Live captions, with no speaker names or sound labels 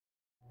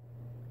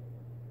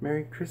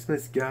Merry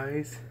Christmas,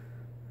 guys.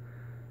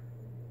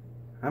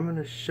 I'm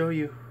gonna show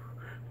you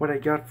what I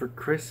got for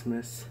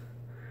Christmas.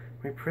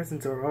 My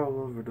presents are all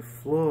over the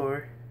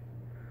floor,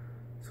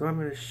 so I'm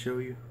gonna show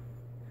you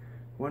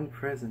one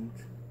present.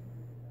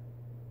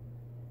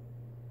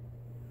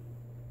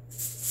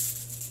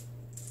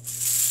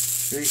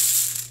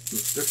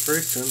 The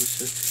first one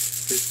is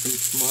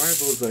some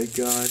marbles I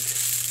got.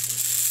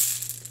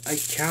 I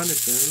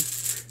counted them,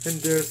 and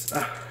there's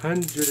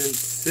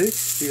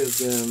 160 of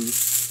them.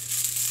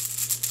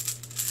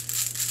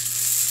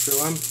 So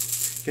I'm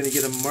gonna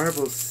get a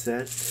marble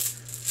set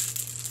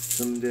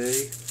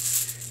someday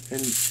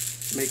and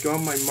make all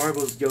my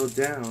marbles go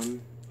down.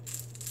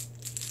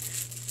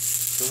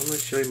 So I'm gonna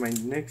show you my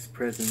next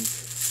present.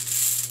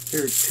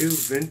 Here are two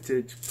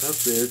vintage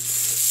puppets.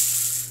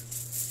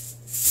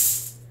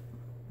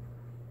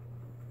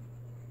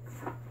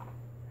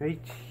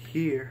 Right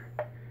here.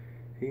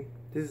 See?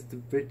 This is the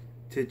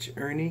vintage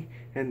Ernie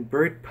and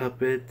Bert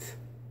puppet.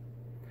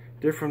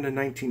 They're from the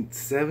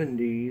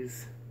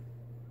 1970s.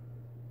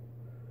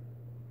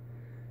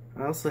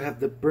 I also have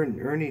the Bert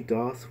and Ernie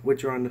dolls,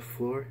 which are on the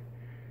floor.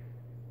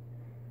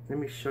 Let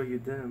me show you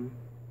them.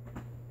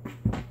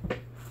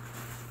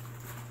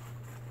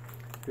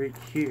 Right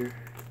here.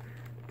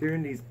 They're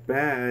in these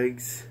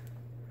bags.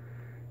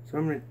 So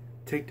I'm going to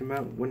take them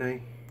out when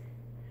I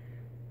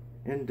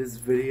end this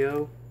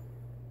video.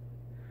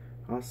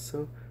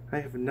 Also, I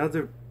have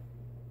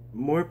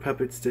more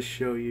puppets to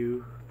show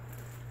you.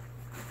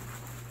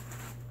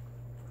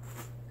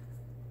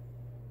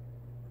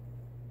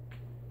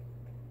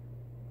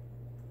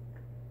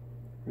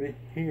 Right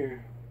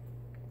here.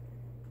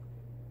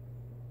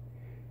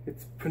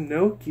 It's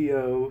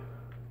Pinocchio.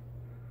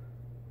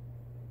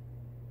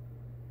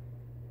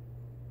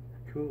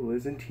 Cool,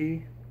 isn't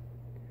he?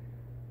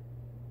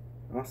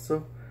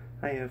 Also,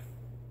 I have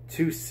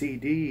 2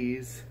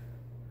 CDs.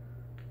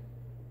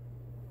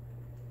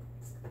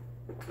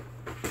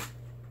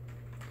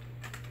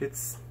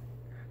 It's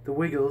The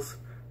Wiggles,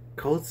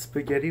 Cold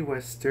Spaghetti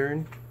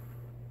Western,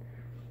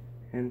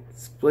 and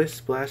Splish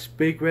Splash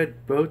Big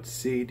Red Boat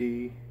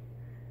CD.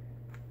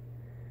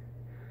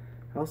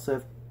 I also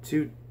have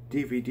 2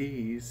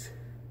 DVDs.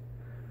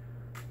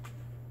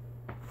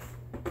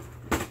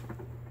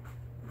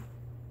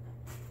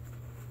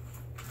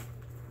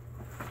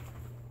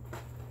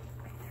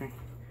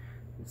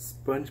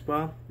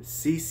 SpongeBob,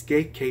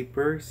 Seascape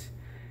Capers,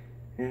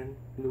 and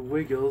The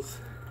Wiggles,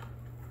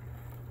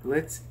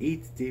 Let's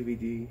Eat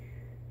DVD.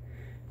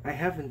 I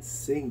haven't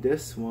seen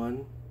this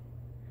one,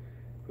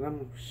 but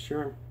I'm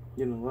sure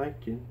you're gonna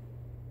like it.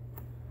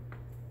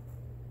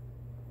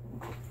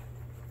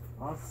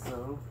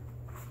 Also,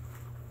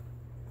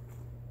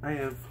 I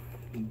have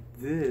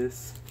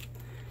this.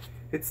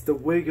 It's the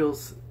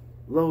Wiggles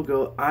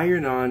logo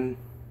iron-on.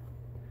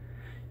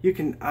 You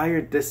can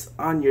iron this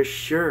on your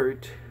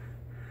shirt.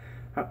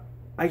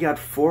 I got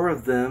 4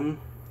 of them,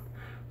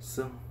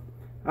 so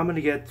I'm gonna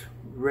get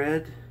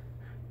red,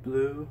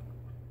 blue,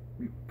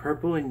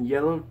 purple, and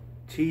yellow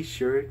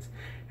t-shirts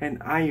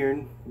and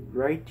iron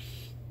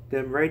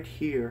them right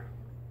here.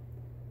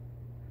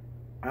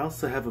 I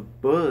also have a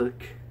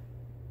book.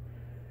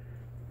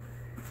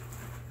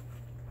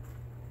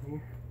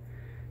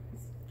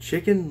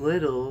 Chicken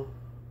Little.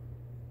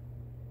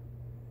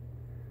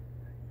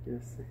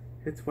 Yes,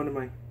 it's one of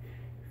my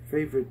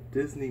favorite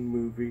Disney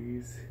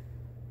movies.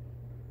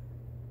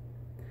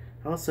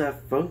 I also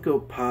have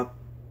Funko Pop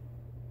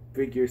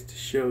figures to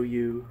show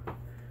you.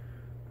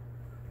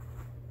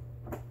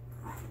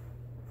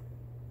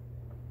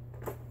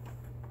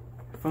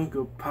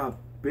 Funko Pop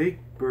Big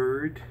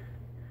Bird.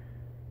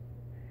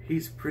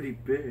 He's pretty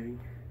big.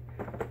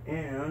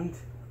 And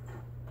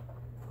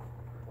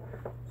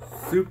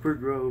Super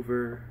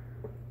Grover.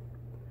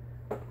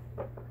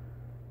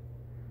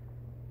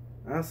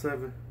 I also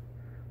have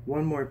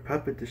one more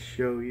puppet to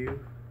show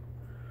you.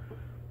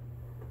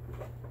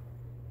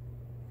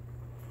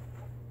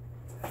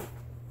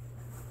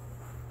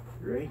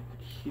 Right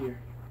here.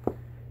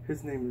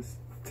 His name is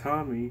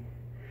Tommy.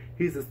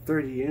 He's a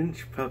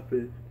 30-inch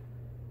puppet.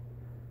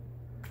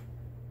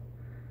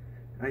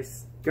 I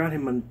got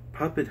him on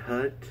Puppet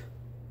Hut.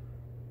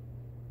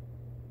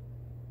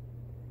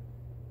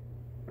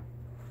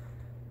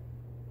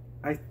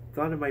 I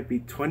thought it might be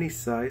 20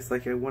 size,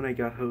 like when I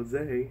got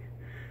Jose.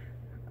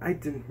 I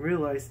didn't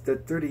realize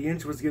that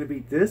 30-inch was going to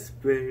be this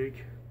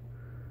big.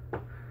 I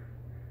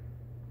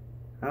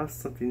have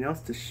something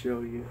else to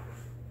show you.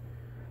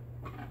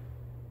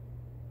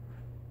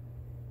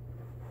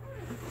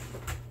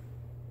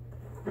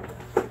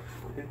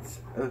 It's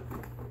a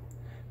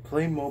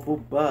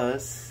Playmobil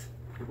bus.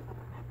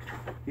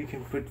 You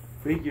can put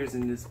figures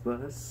in this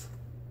bus.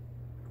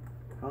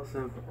 I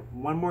also have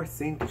one more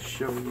thing to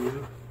show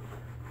you.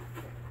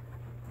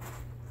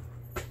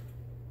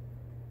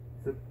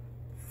 The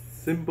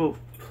Thimble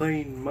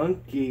Playing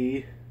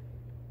Monkey.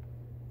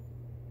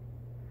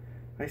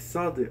 I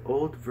saw the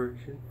old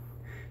version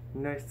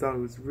and I thought it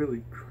was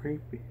really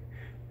creepy,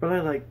 but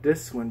I like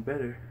this one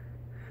better.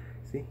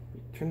 See,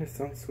 you turn the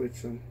sound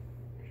switch on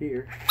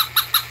here,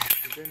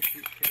 then he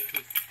has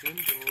his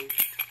symbol.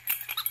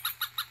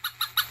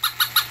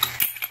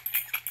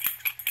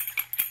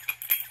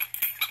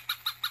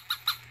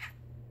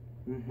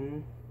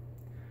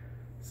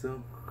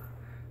 So,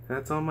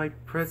 that's all my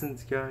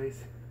presents,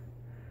 guys.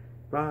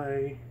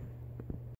 Bye.